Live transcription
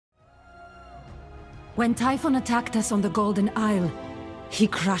When Typhon attacked us on the Golden Isle, he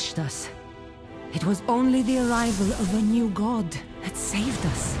crushed us. It was only the arrival of a new god that saved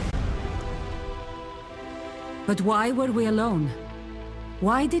us. But why were we alone?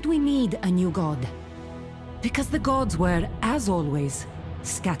 Why did we need a new god? Because the gods were, as always,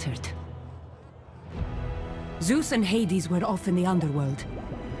 scattered. Zeus and Hades were off in the underworld.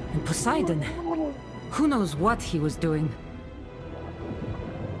 And Poseidon, who knows what he was doing?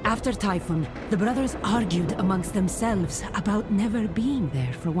 After Typhon, the brothers argued amongst themselves about never being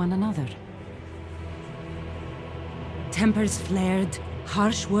there for one another. Tempers flared,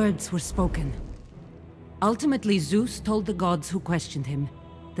 harsh words were spoken. Ultimately, Zeus told the gods who questioned him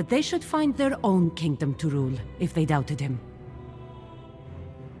that they should find their own kingdom to rule if they doubted him.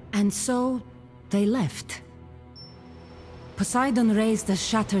 And so, they left. Poseidon raised a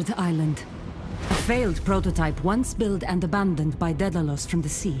shattered island, a failed prototype once built and abandoned by Daedalus from the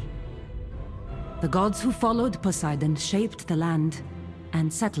sea. The gods who followed Poseidon shaped the land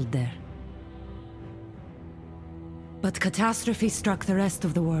and settled there. But catastrophe struck the rest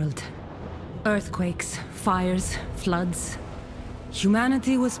of the world. Earthquakes, fires, floods.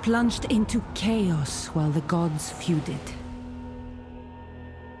 Humanity was plunged into chaos while the gods feuded.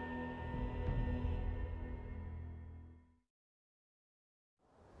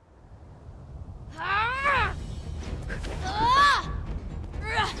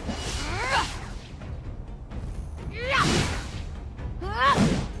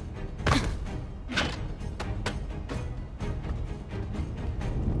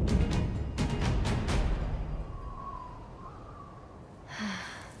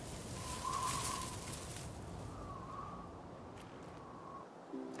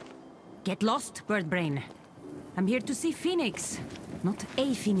 Get lost, Birdbrain. I'm here to see Phoenix, not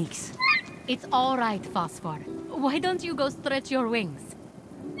a Phoenix. It's all right, Phosphor. Why don't you go stretch your wings?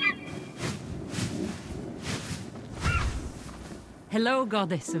 Hello,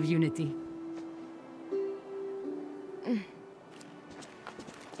 Goddess of Unity.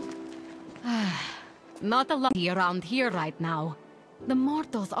 Not a lot around here right now. The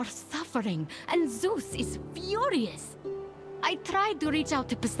mortals are suffering, and Zeus is furious. I tried to reach out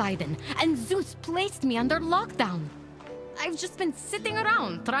to Poseidon, and Zeus placed me under lockdown. I've just been sitting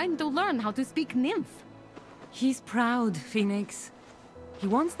around, trying to learn how to speak nymph. He's proud, Phoenix. He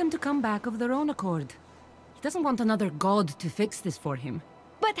wants them to come back of their own accord. He doesn't want another god to fix this for him.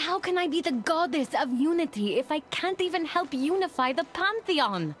 But how can I be the goddess of unity if I can't even help unify the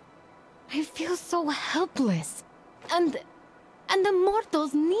Pantheon? I feel so helpless. And the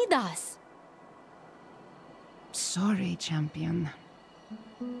mortals need us. Sorry, champion.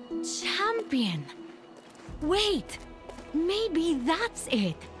 Champion? Wait, maybe that's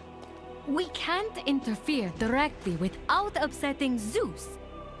it. We can't interfere directly without upsetting Zeus.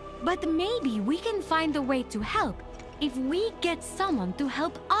 But maybe we can find a way to help if we get someone to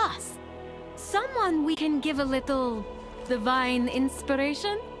help us. Someone we can give a little divine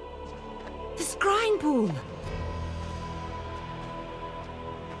inspiration? The scrying pool!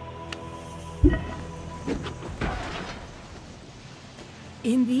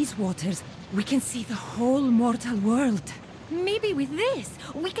 In these waters, we can see the whole mortal world. Maybe with this,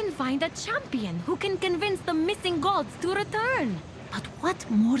 we can find a champion who can convince the missing gods to return. But what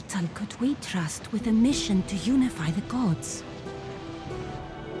mortal could we trust with a mission to unify the gods?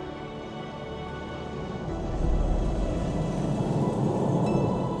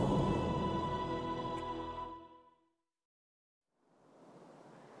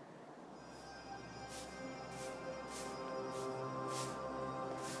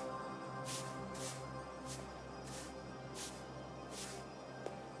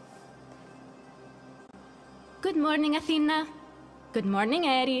 Good morning, Athena. Good morning,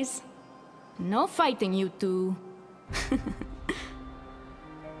 Ares. No fighting, you two.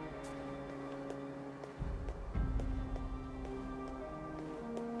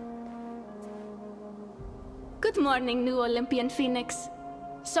 Good morning, new Olympian Phoenix.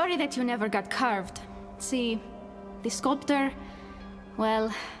 Sorry that you never got carved. See, the sculptor...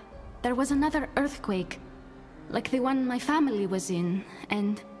 well, there was another earthquake. Like the one my family was in,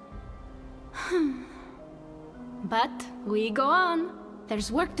 and... But we go on.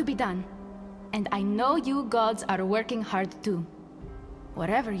 There's work to be done. And I know you gods are working hard too.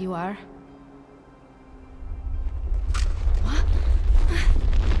 Wherever you are.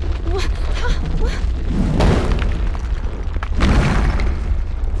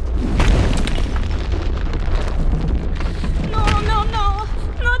 No,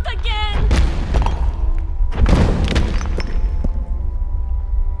 not again!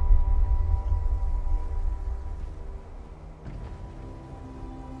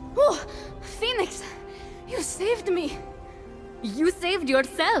 Oh, Phoenix, You saved me! You saved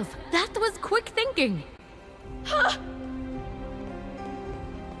yourself! That was quick thinking! Huh?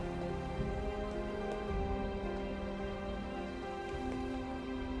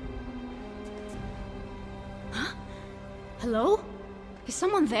 Hello? Is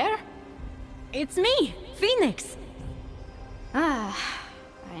someone there? It's me, Phoenix! Ah,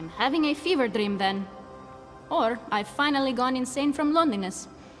 I'm having a fever dream then. Or I've finally gone insane from loneliness.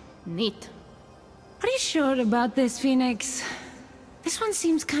 Neat. Are you sure about this, Phoenix? This one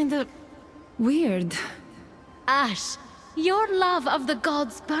seems kinda... weird. Ash, your love of the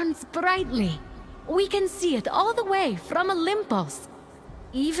gods burns brightly. We can see it all the way from Olympus.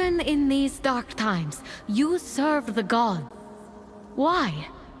 Even in these dark times, you serve the god. Why?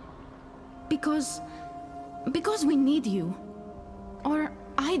 Because we need you. Or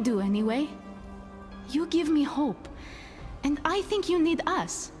I do anyway. You give me hope. And I think you need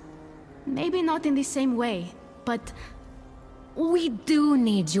us. Maybe not in the same way, but... We do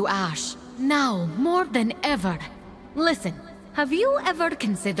need you, Ash. Now, more than ever. Listen, have you ever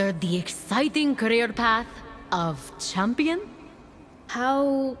considered the exciting career path of champion?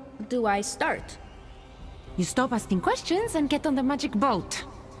 How do I start? You stop asking questions and get on the magic boat.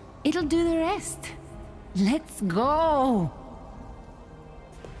 It'll do the rest. Let's go!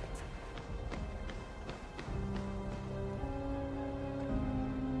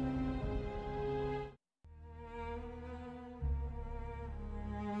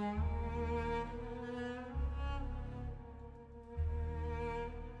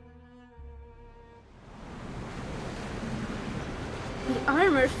 The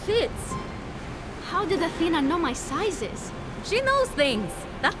armor fits! How did Athena know my sizes? She knows things.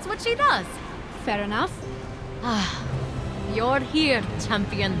 That's what she does. Fair enough. Ah, you're here,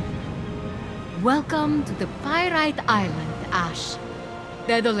 champion. Welcome to the Pyrite Island, Ash.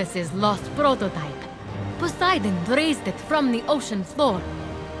 Daedalus's lost prototype. Poseidon raised it from the ocean floor,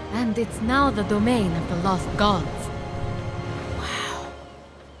 and it's now the domain of the lost gods. Wow.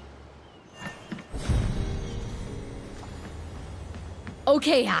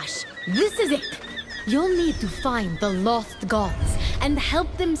 Okay, Ash, this is it. You'll need to find the lost gods and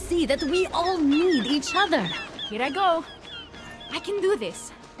help them see that we all need each other. Here I go. I can do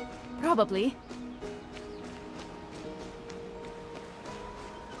this. Probably.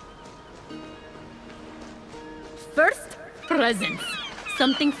 First, presents.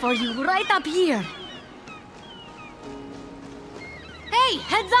 Something for you right up here. Hey,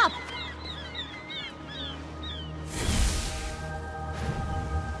 heads up!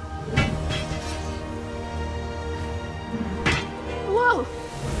 Whoa!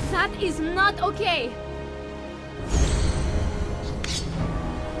 That is not okay!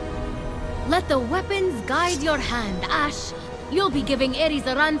 Let the weapons guide your hand, Ash. You'll be giving Ares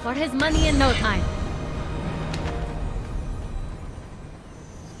a run for his money in no time.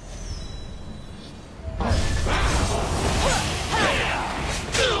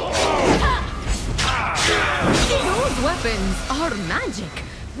 Those weapons are magic,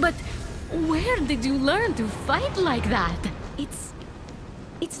 but where did you learn to fight like that?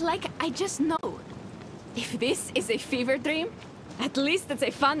 It's like I just know. If this is a fever dream, at least it's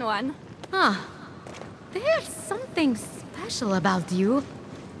a fun one. Huh. There's something special about you.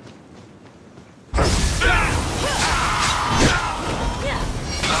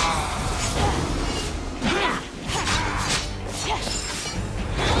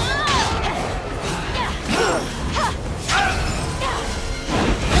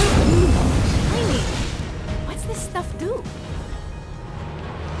 What's this stuff do?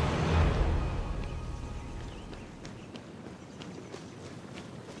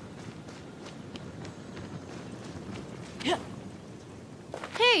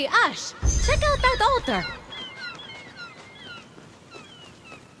 Hey, Ash! Check out that altar!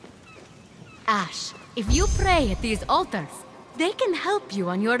 Ash, if you pray at these altars, they can help you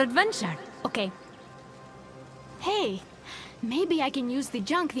on your adventure. Okay. Hey, maybe I can use the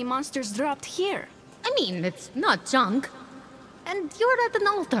junk the monsters dropped here. I mean, it's not junk. And you're at an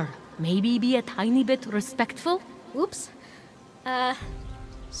altar. Maybe be a tiny bit respectful? Oops.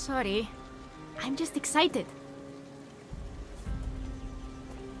 Sorry. I'm just excited.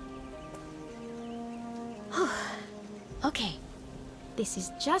 Okay. This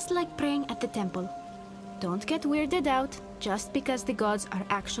is just like praying at the temple. Don't get weirded out just because the gods are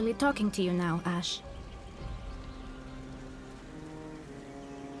actually talking to you now, Ash.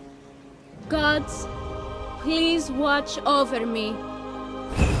 Gods, please watch over me.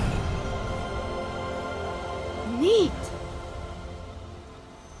 Neat!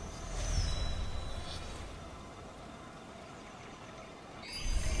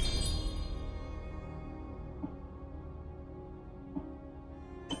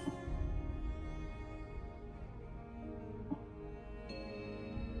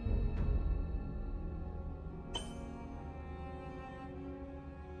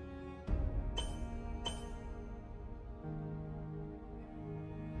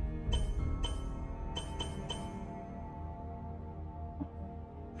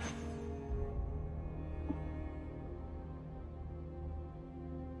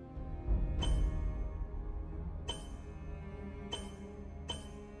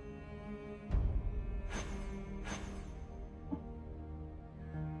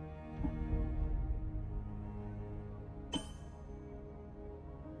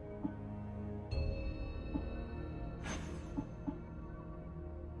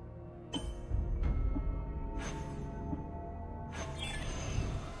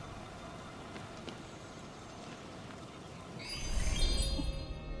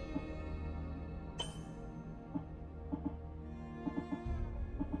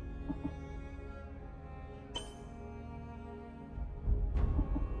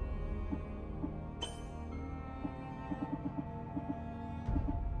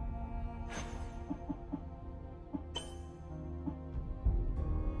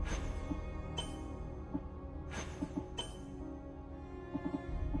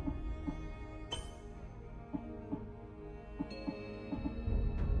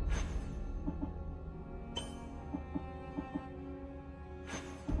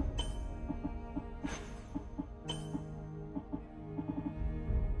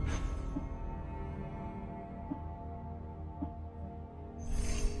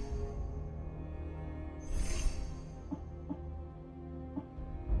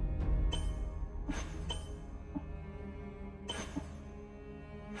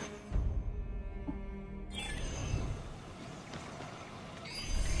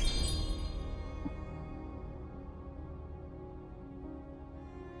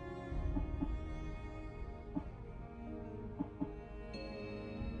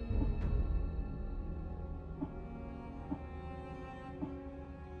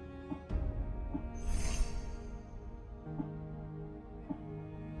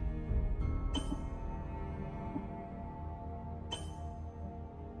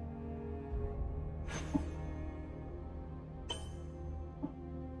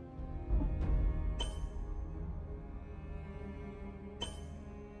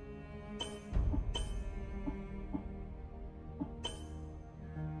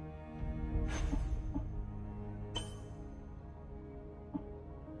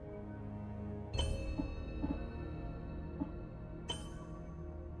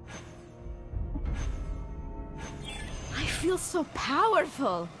 feel so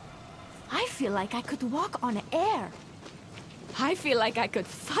powerful. I feel like I could walk on air. I feel like I could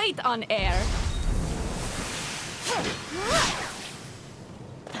fight on air.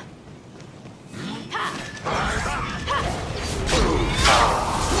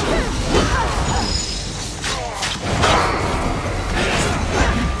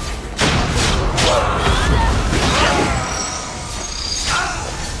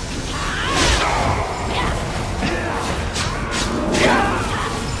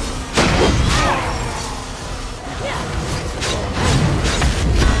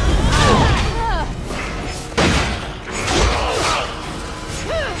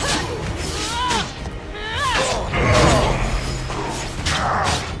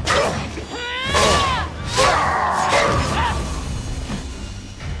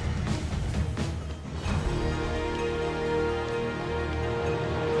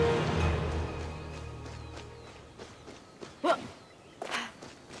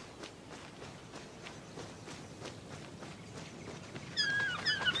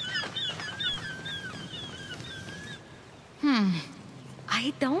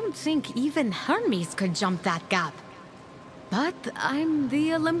 I don't think even Hermes could jump that gap. But I'm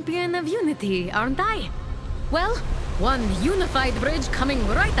the Olympian of Unity, aren't I? Well, one unified bridge coming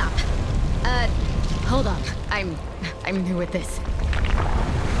right up. Hold up. I'm new at this.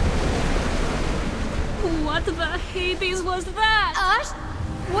 What the Hades was that? Ash?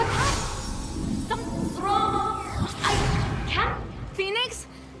 What happened? Something's wrong. I can't. Phoenix?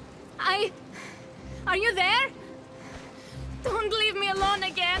 Are you there? Don't leave me alone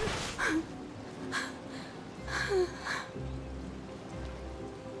again.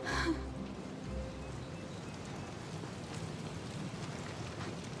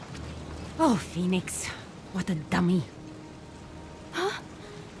 Oh, Phoenix. What a dummy. Huh?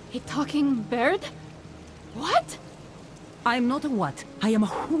 A talking bird? What? I'm not a what, I am a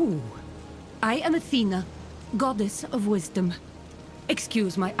who. I am Athena, goddess of wisdom.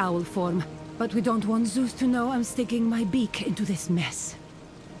 Excuse my owl form, but we don't want Zeus to know I'm sticking my beak into this mess.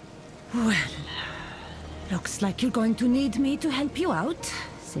 Well, looks like you're going to need me to help you out,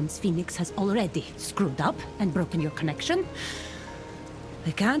 since Phoenix has already screwed up and broken your connection.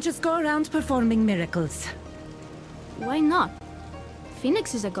 I can't just go around performing miracles. Why not?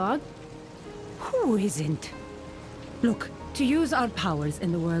 Phoenix is a god. Who isn't? Look, to use our powers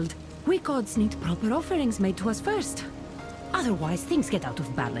in the world, we gods need proper offerings made to us first. Otherwise, things get out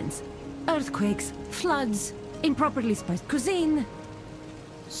of balance. Earthquakes, floods, improperly spiced cuisine.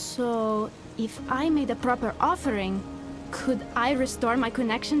 So, if I made a proper offering, could I restore my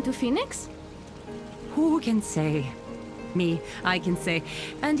connection to Phoenix? Who can say? Me, I can say.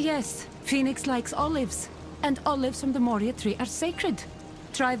 And yes, Phoenix likes olives. And olives from the Moria tree are sacred.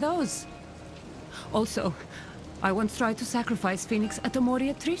 Try those. Also, I once tried to sacrifice Phoenix at the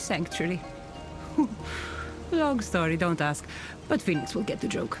Moria tree sanctuary. Long story, don't ask. But Phoenix will get the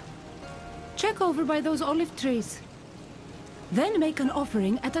joke. Check over by those olive trees. Then make an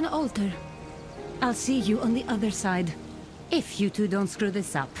offering at an altar. I'll see you on the other side. If you two don't screw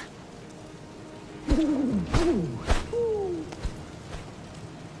this up.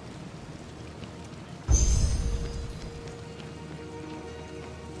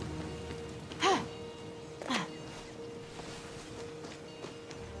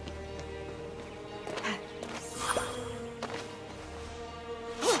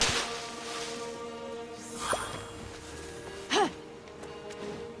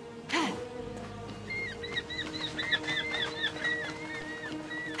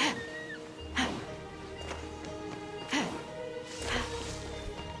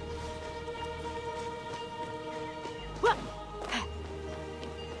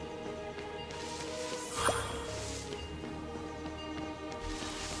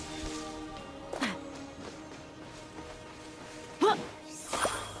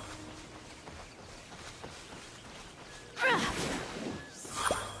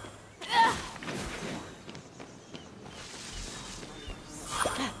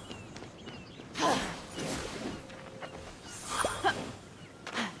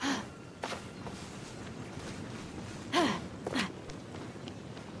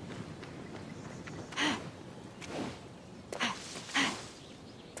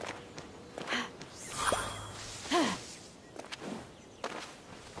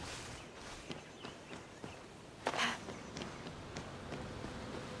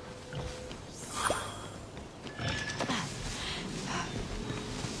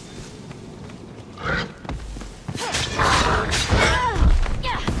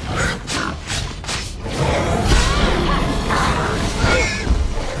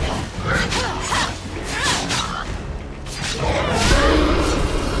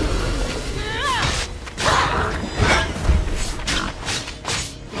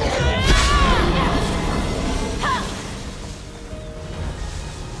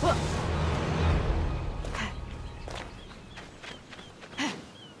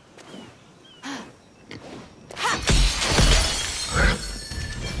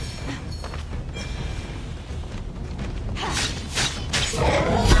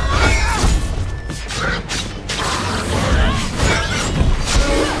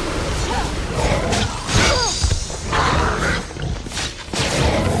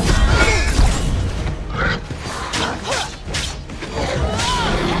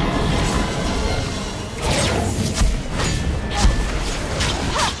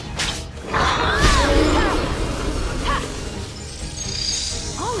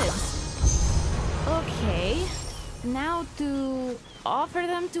 Now to offer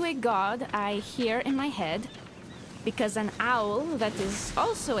them to a god I hear in my head, because an owl that is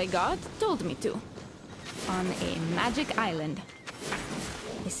also a god told me to. On a magic island.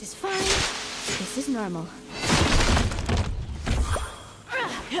 This is fine. This is normal.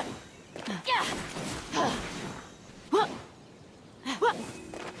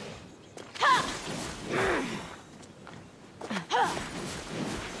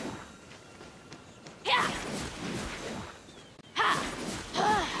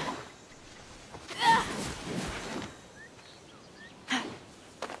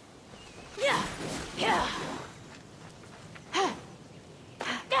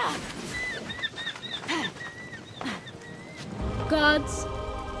 Gods,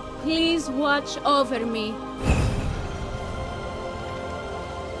 please watch over me.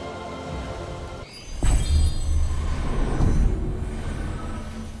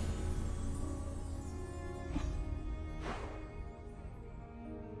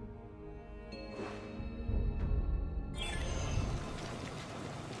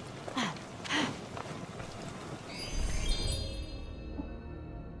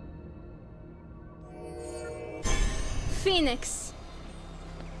 Phoenix,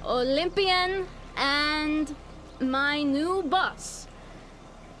 Olympian, and my new boss.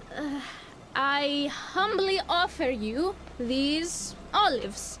 I humbly offer you these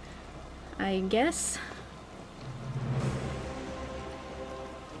olives, I guess.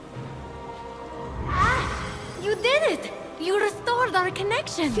 You did it! You restored our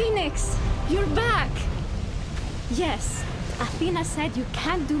connection! Phoenix, you're back! Yes, Athena said you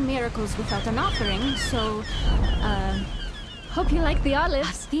can't do miracles without an offering, so, hope you like the olives.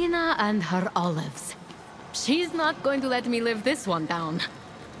 Athena and her olives. She's not going to let me live this one down.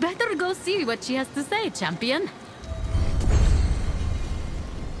 Better go see what she has to say, champion.